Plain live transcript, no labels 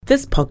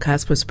This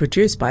podcast was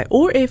produced by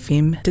OAR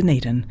FM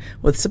Dunedin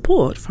with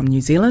support from New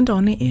Zealand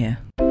On Air.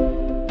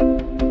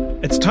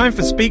 It's time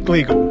for Speak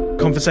Legal,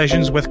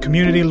 conversations with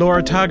Community Law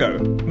Otago,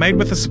 made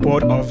with the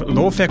support of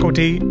Law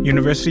Faculty,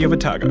 University of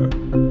Otago.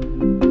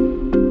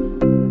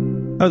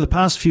 Over the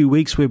past few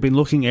weeks, we've been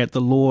looking at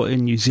the law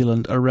in New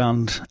Zealand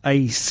around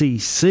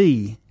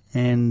ACC,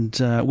 and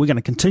we're going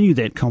to continue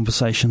that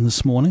conversation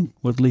this morning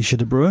with Leisha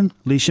de Bruin.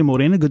 Leisha,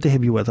 Morena, good to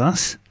have you with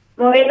us.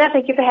 Morena,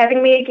 thank you for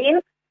having me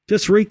again.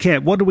 Just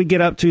recap, what did we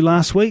get up to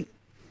last week?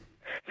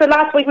 So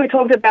last week we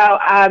talked about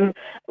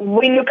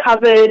when you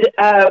covered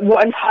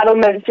what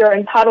entitlements you're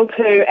entitled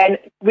to, and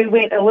we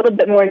went a little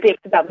bit more in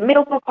depth about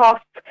medical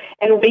costs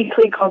and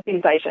weekly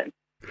compensation.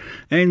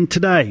 And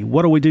today,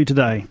 what do we do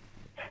today?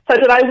 So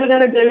today we're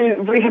going to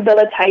do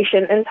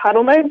rehabilitation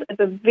entitlements. It's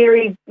a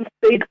very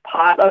big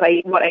part of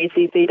what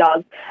ACC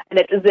does, and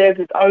it deserves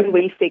its own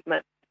wee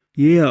segment.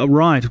 Yeah,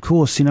 right, of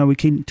course. You know, we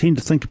tend to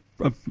think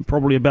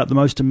probably about the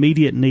most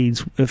immediate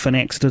needs if an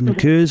accident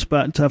occurs,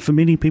 but for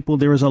many people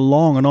there is a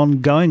long and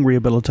ongoing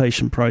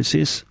rehabilitation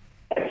process.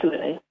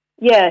 Absolutely.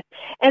 Yeah.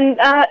 And,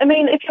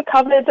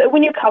 if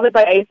when you're covered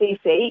by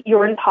ACC,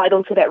 you're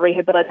entitled to that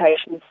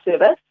rehabilitation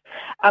service.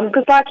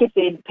 Because like you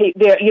said,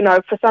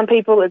 for some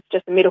people it's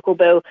just a medical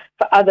bill,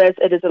 for others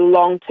it is a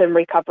long-term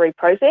recovery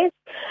process.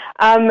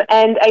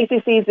 And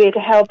ACC is there to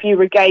help you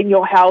regain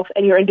your health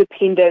and your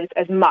independence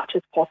as much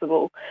as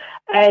possible.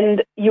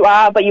 And you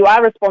are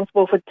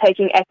responsible for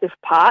taking active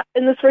part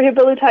in this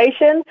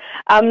rehabilitation.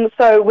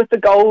 So with the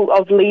goal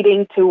of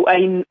leading to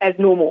as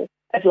normal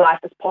as life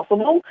as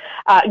possible,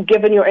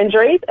 given your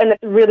injuries, and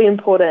it's really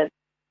important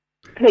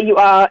that you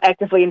are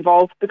actively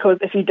involved, because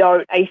if you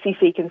don't,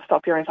 ACC can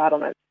stop your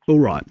entitlements. All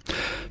right.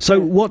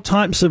 So what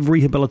types of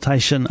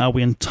rehabilitation are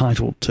we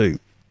entitled to?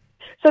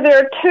 So there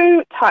are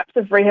two types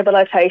of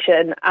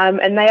rehabilitation,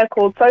 and they are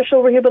called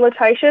social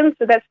rehabilitation.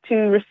 So that's to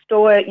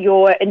restore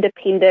your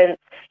independence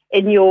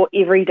in your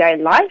everyday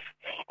life.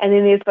 And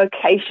then there's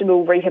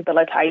vocational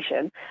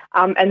rehabilitation,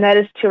 and that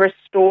is to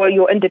restore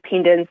your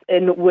independence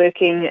in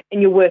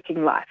your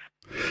working life.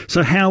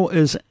 So how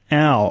is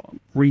our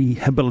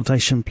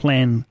rehabilitation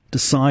plan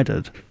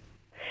decided?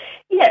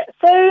 Yeah,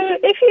 so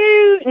if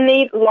you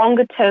need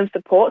longer-term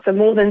support, so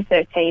more than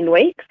 13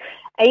 weeks,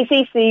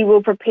 ACC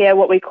will prepare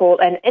what we call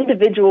an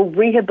individual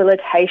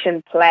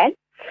rehabilitation plan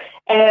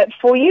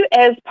for you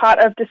as part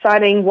of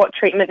deciding what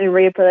treatment and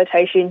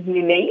rehabilitation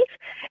you need.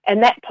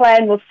 And that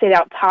plan will set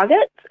out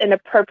targets and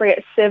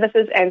appropriate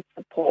services and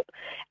support.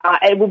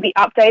 It will be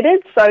updated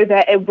so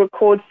that it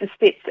records the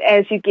steps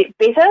as you get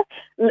better,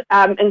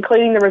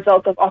 including the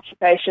results of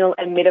occupational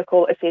and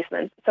medical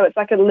assessments. So it's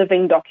like a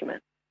living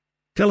document.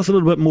 Tell us a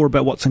little bit more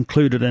about what's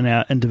included in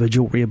our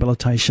individual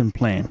rehabilitation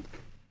plan.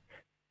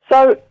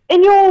 So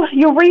in your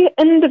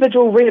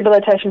individual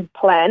rehabilitation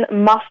plan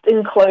must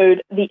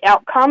include the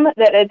outcome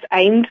that it's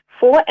aimed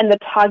for and the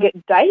target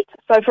date.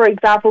 So, for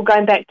example,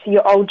 going back to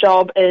your old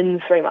job in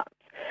 3 months.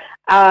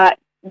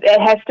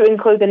 It has to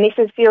include the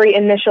necessary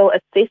initial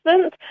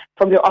assessment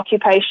from your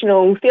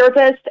occupational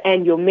therapist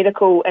and your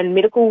medical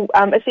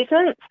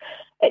assessments.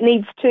 It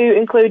needs to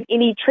include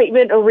any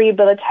treatment or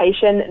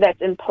rehabilitation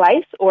that's in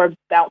place or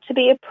about to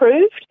be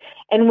approved,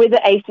 and whether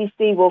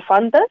ACC will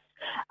fund this,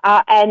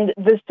 and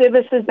the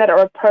services that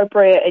are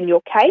appropriate in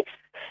your case.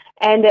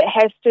 And it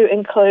has to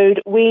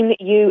include when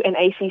you and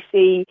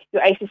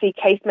your ACC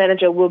case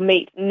manager will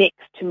meet next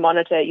to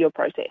monitor your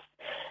process.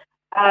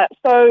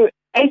 So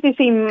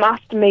ACC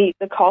must meet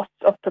the costs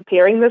of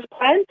preparing this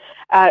plan,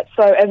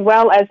 so as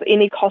well as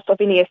any cost of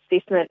any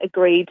assessment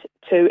agreed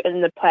to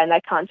in the plan.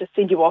 They can't just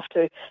send you off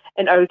to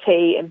an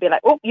OT and be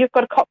like, oh, you've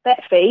got to cop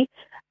that fee.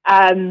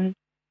 And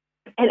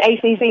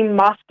ACC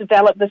must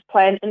develop this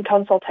plan in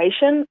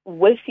consultation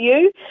with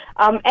you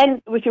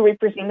and with your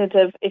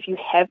representative if you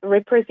have a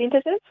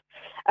representative.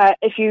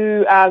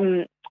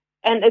 And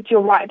it's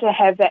your right to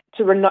have that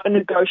to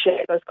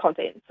negotiate those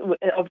contents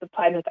of the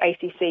plan with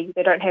ACC.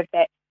 They don't have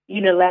that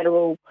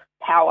unilateral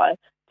power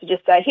to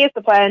just say, here's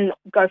the plan,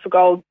 go for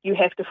gold, you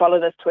have to follow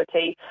this to a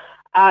T.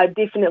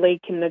 Definitely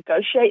can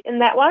negotiate in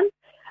that one.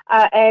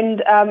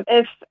 And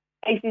if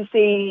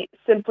ACC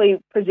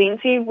simply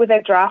presents you with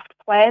a draft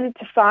plan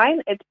to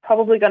sign, it's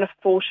probably going to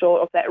fall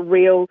short of that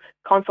real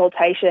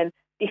consultation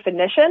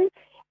definition.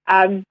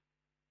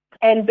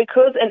 And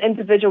because an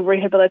individual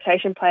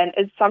rehabilitation plan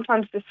is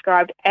sometimes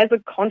described as a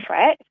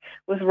contract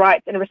with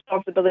rights and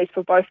responsibilities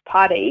for both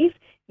parties,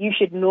 you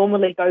should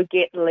normally go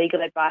get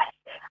legal advice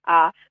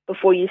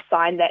before you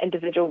sign that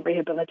individual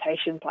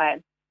rehabilitation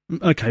plan.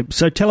 Okay,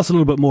 so tell us a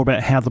little bit more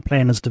about how the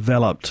plan is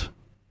developed.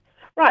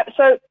 Right,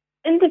 so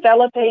in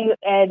developing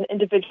an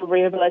individual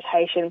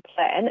rehabilitation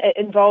plan, it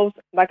involves,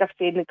 like I've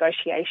said,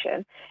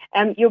 negotiation.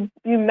 You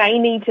may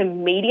need to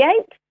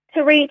mediate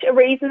to reach a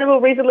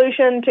reasonable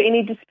resolution to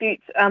any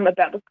disputes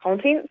about the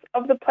contents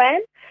of the plan.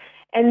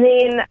 And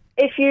then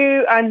if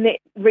you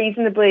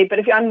unreasonably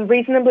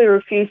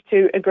refuse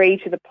to agree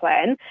to the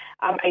plan,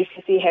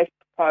 ACC has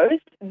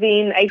proposed,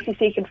 then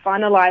ACC can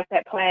finalise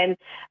that plan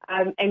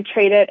and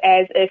treat it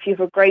as if you've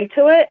agreed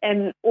to it,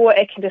 or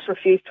it can just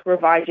refuse to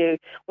provide you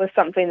with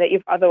something that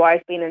you've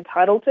otherwise been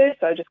entitled to,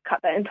 so just cut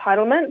that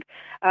entitlement,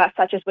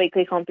 such as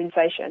weekly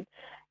compensation.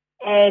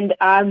 And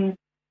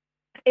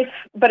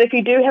if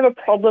you do have a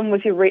problem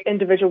with your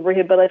individual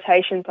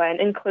rehabilitation plan,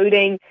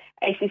 including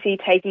ACC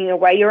taking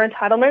away your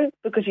entitlement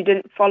because you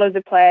didn't follow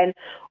the plan,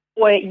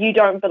 or you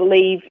don't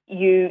believe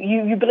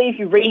you believe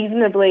you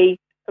reasonably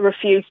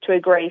refused to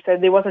agree, so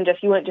you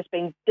weren't just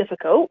being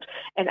difficult,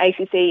 and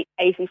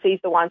ACC's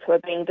the ones who are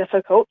being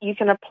difficult, you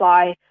can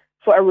apply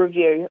for a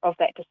review of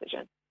that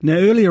decision. Now,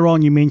 earlier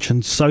on you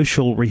mentioned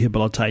social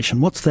rehabilitation.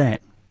 What's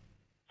that?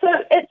 So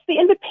it's the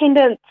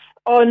independence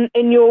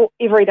in your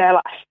everyday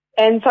life.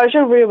 And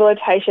social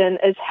rehabilitation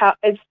is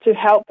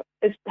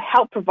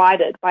help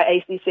provided by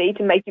ACC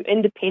to make you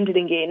independent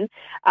again,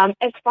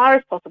 as far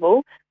as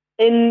possible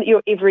in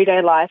your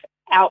everyday life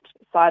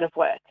outside of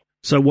work.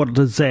 So what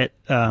does that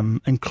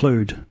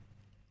include?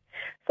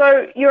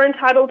 So you're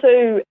entitled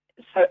to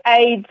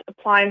aids,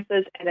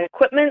 appliances, and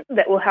equipment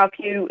that will help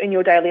you in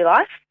your daily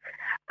life.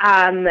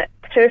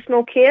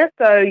 Personal care,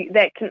 so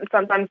that can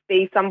sometimes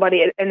be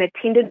an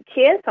attendant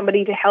care,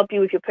 somebody to help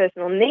you with your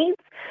personal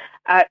needs.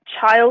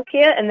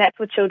 Childcare, and that's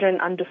for children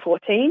under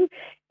 14.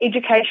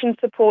 Education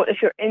support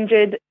if your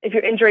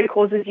injury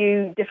causes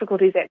you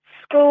difficulties at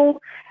school.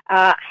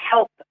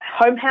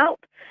 Home help.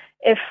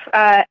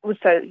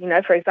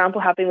 For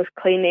example, helping with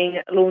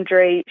cleaning,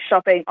 laundry,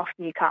 shopping.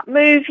 Often you can't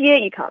move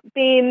yet, you can't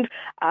bend,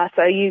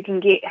 so you can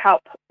get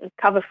help and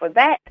cover for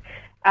that.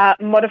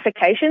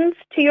 Modifications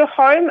to your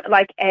home,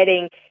 like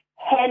adding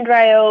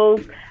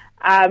handrails.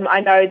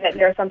 I know that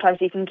there are sometimes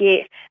you can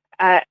get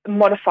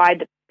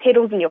modified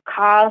pedals in your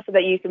car so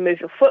that you can move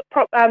your foot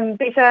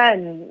better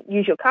and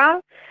use your car.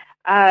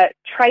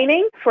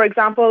 Training, for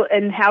example,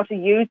 in how to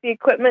use the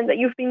equipment that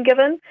you've been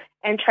given,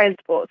 and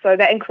transport. So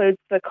that includes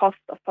the cost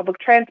of public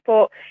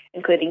transport,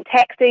 including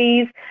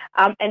taxis,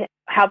 and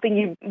helping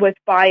you with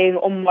buying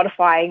or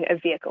modifying a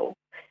vehicle.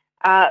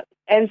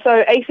 And so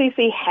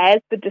ACC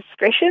has the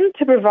discretion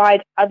to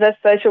provide other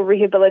social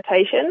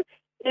rehabilitation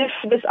if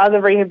this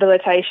other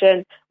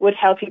rehabilitation would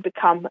help you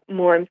become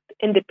more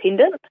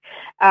independent.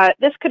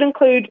 This could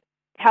include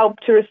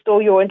help to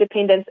restore your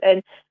independence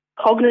in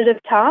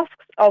cognitive tasks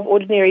of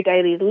ordinary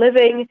daily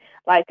living,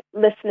 like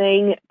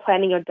listening,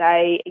 planning your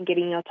day, and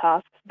getting your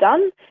tasks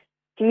done,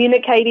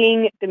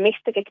 communicating,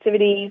 domestic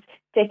activities,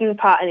 taking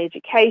part in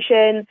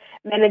education,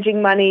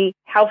 managing money,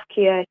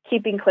 healthcare,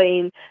 keeping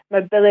clean,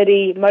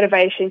 mobility,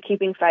 motivation,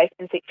 keeping faith,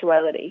 and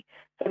sexuality.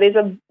 So there's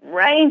a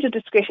range of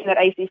discretion that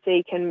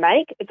ACC can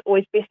make. It's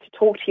always best to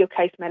talk to your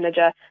case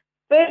manager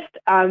first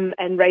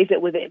and raise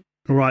it with them.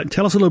 Right.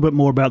 Tell us a little bit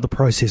more about the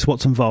process.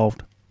 What's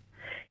involved?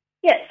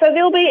 Yeah, so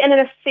there'll be an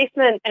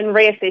assessment and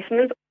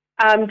reassessment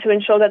to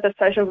ensure that the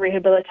social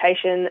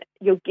rehabilitation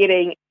you're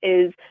getting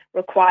is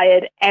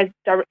required as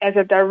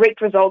a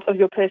direct result of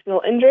your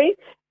personal injury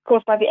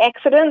caused by the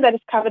accident that is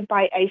covered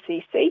by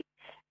ACC,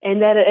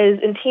 and that it is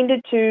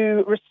intended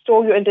to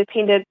restore your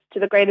independence to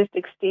the greatest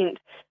extent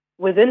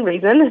within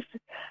reason,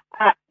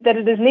 that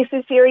it is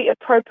necessary,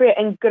 appropriate,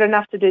 and good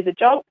enough to do the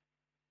job,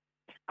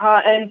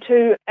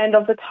 and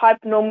of the type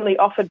normally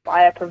offered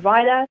by a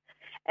provider.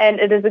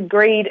 And it is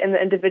agreed in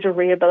the individual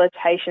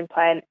rehabilitation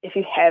plan if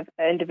you have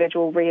an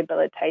individual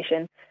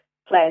rehabilitation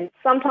plan.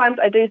 Sometimes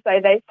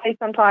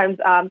sometimes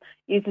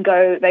you can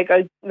go,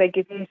 they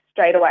give you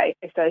straight away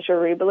a social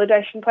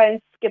rehabilitation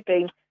plan,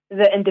 skipping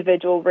the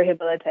individual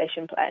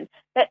rehabilitation plan.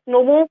 That's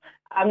normal,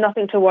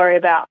 nothing to worry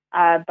about,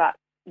 but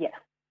yeah.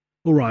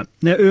 All right.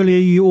 Now, earlier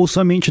you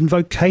also mentioned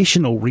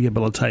vocational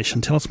rehabilitation.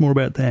 Tell us more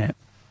about that.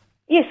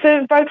 Yes,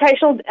 so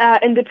vocational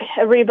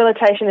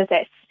rehabilitation is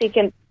that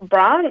second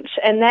branch,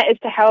 and that is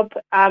to help.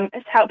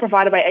 It's help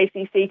provided by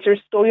ACC to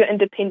restore your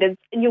independence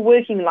in your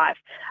working life.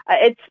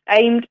 It's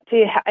aimed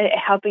to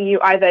helping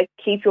you either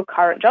keep your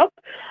current job,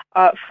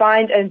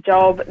 find a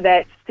job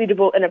that's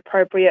suitable and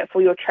appropriate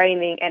for your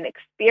training and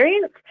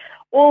experience,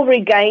 or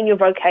regain your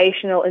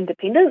vocational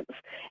independence.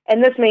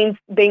 And this means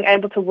being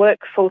able to work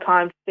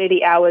full-time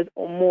 30 hours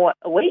or more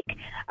a week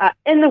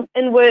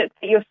in work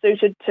that you're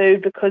suited to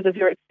because of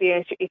your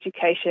experience, your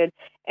education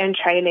and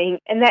training,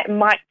 and that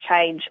might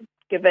change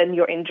given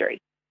your injury.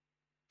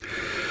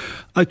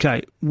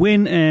 Okay,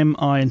 when am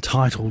I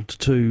entitled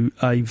to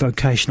a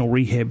vocational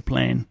rehab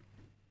plan?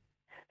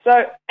 So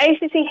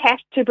ACC has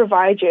to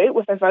provide you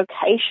with a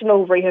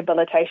vocational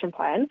rehabilitation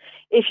plan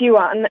if you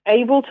are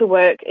unable to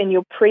work in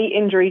your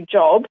pre-injury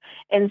job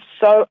and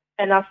so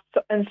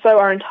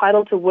are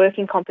entitled to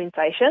working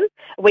compensation,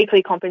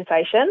 weekly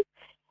compensation,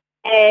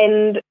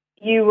 and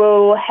you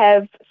will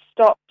have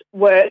stopped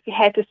work. You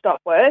had to stop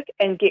work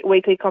and get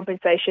weekly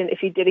compensation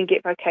if you didn't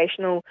get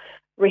vocational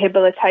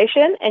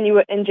rehabilitation and you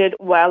were injured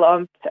while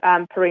on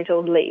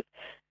parental leave.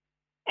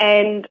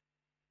 And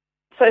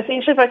So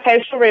essentially,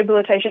 vocational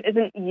rehabilitation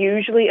isn't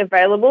usually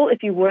available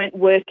if you weren't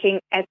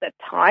working at the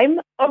time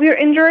of your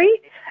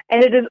injury,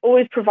 and it is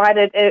always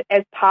provided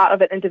as part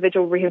of an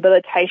individual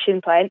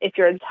rehabilitation plan if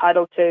you're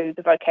entitled to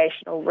the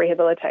vocational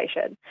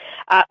rehabilitation,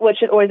 which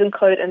should always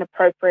include an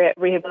appropriate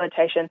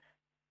rehabilitation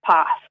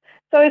path.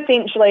 So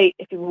essentially,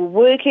 if you were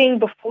working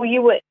before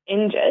you were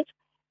injured,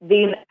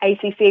 then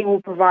ACC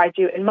will provide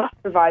you and must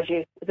provide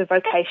you with a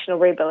vocational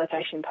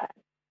rehabilitation plan.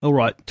 All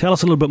right. Tell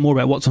us a little bit more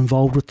about what's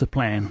involved with the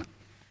plan.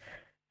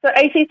 So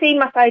ACC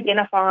must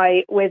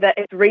identify whether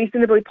it's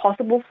reasonably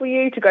possible for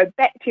you to go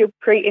back to your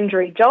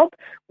pre-injury job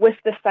with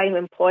the same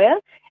employer.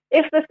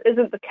 If this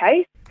isn't the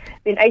case,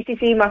 then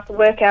ACC must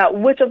work out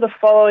which of the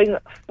following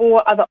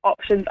 4 other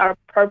options are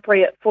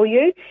appropriate for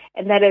you,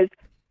 and that is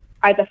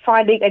either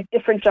finding a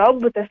different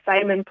job with the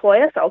same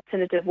employer, so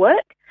alternative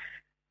work,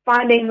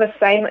 finding the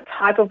same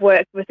type of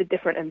work with a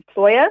different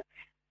employer,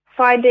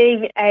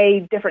 finding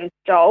a different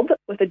job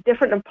with a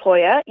different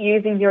employer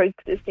using your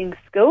existing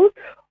skills,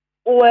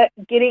 or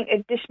getting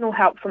additional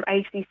help from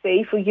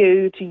ACC for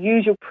you to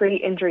use your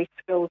pre-injury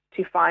skills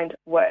to find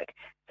work.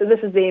 So this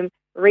is them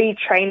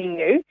retraining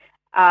you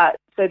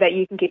so that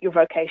you can get your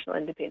vocational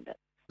independence.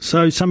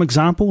 So some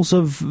examples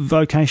of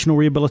vocational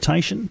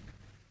rehabilitation?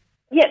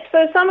 Yep,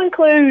 so some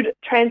include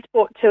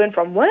transport to and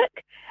from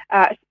work,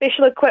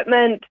 special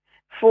equipment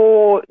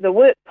for the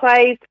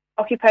workplace,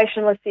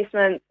 occupational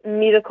assessments,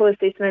 medical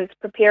assessments,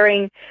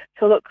 preparing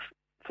to look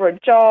for a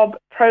job,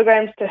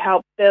 programs to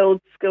help build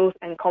skills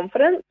and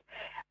confidence.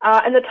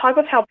 And the type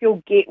of help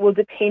you'll get will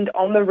depend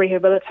on the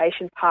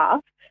rehabilitation path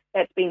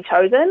that's been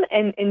chosen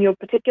and your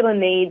particular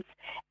needs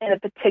and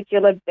the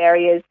particular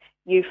barriers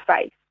you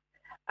face.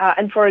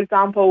 And for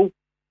example,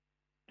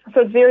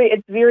 so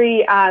it's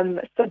very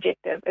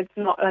subjective. It's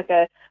not like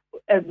a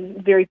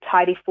very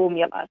tidy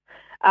formula.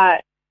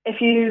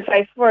 If you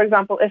say, for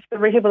example, if the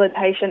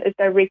rehabilitation is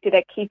directed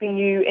at keeping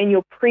you in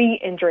your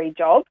pre-injury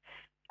job,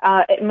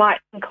 it might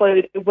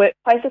include a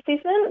workplace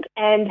assessment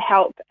and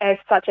help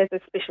such as a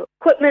special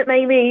equipment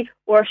maybe,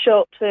 or a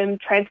short-term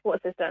transport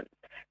assistance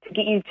to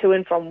get you to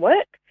and from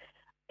work.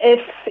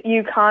 If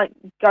you can't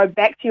go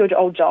back to your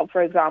old job,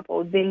 for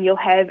example, then you'll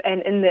have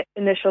an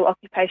initial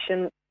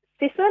occupation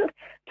assessment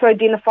to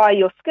identify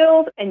your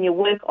skills and your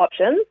work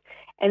options,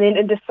 and then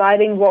in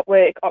deciding what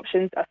work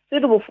options are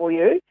suitable for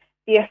you,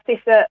 the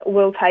assessor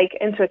will take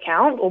into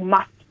account, or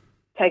must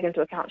take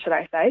into account, should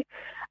I say,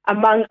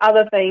 among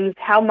other things,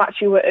 how much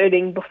you were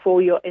earning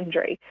before your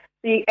injury.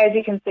 So as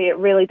you can see, it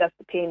really does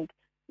depend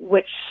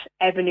which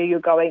avenue you're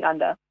going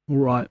under.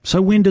 Right.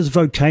 So when does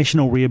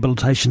vocational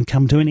rehabilitation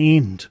come to an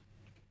end?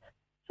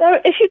 So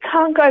if you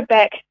can't go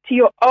back to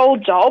your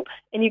old job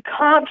and you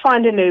can't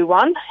find a new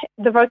one,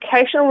 the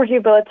vocational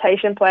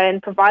rehabilitation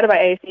plan provided by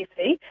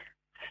ACC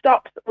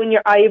stops when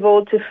you're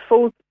able to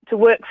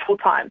work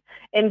full-time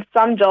in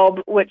some job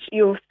which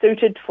you're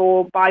suited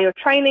for by your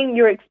training,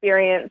 your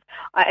experience,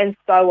 and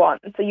so on.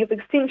 So you've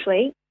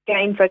essentially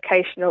gained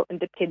vocational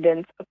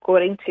independence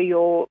according to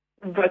your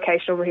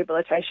vocational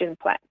rehabilitation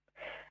plan.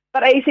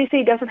 But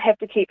ACC doesn't have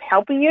to keep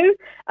helping you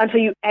until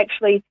you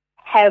actually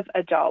have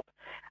a job.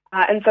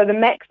 And so the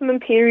maximum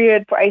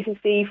period for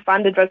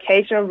ACC-funded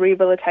vocational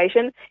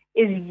rehabilitation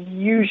is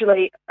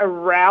usually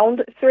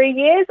around 3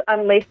 years,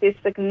 unless there's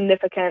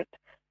significant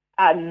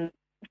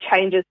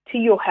changes to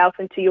your health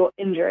and to your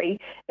injury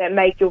that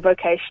make your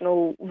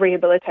vocational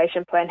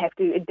rehabilitation plan have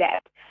to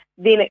adapt.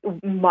 Then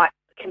it might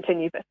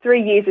continue, but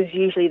 3 years is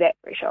usually that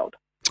threshold.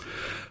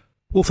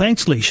 Well,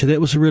 thanks, Leisha. That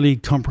was a really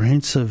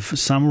comprehensive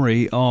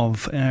summary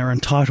of our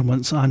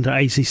entitlements under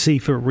ACC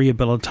for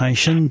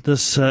rehabilitation.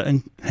 This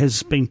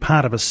has been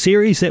part of a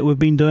series that we've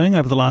been doing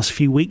over the last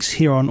few weeks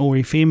here on OAR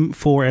FM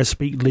for our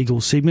Speak Legal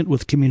segment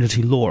with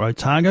Community Law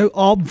Otago.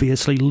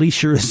 Obviously,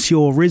 Leisha is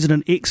your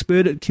resident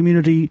expert at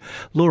Community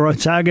Law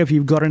Otago. If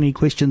you've got any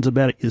questions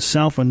about it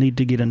yourself or need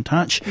to get in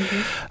touch.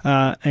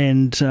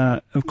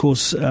 Of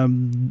course,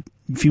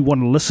 if you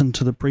want to listen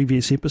to the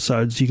previous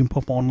episodes, you can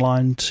pop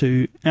online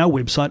to our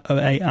website,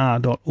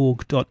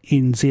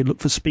 oar.org.nz, look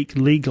for Speak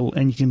Legal,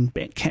 and you can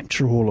back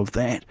capture all of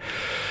that.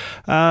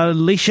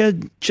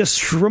 Leisha,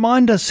 just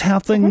remind us how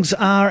things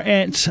are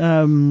at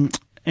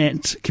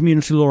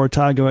Community Law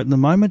Otago at the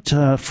moment.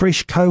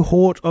 Fresh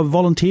cohort of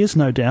volunteers,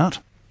 no doubt.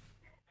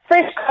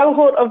 Fresh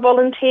cohort of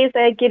volunteers.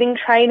 They're getting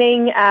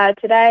training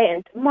today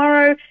and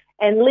tomorrow.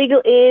 And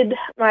Legal Ed,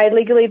 my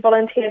Legal Ed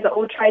volunteers are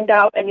all trained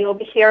up, and you'll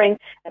be hearing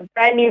a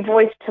brand new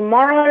voice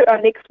tomorrow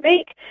or next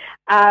week,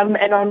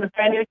 and on a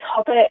brand new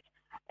topic.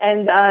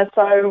 And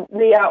so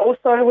we are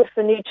also, with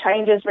the new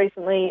changes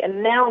recently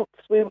announced,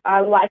 we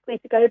are likely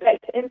to go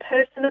back to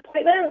in-person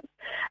appointments,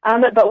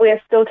 but we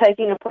are still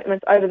taking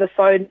appointments over the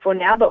phone for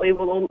now, but we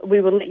will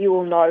let you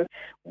all know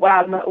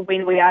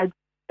when we are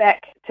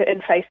back to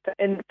in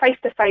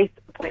face-to-face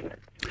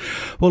appointments.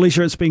 Well,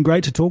 Leisha, it's been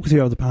great to talk with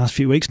you over the past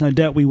few weeks. No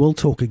doubt we will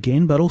talk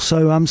again, but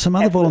also some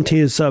other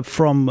volunteers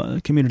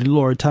from Community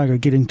Law Otago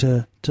getting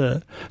to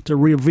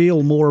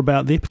reveal more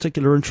about their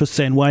particular interests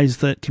and ways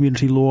that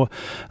Community Law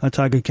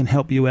Otago can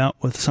help you out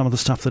with some of the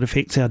stuff that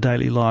affects our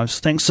daily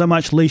lives. Thanks so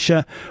much,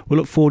 Leisha. We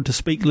look forward to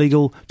Speak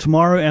Legal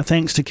tomorrow. Our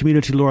thanks to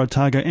Community Law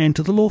Otago and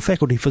to the law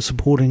faculty for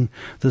supporting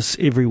this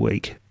every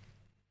week.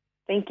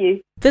 Thank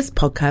you. This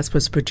podcast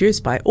was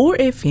produced by OAR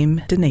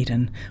FM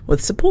Dunedin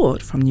with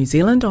support from New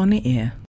Zealand On the Air.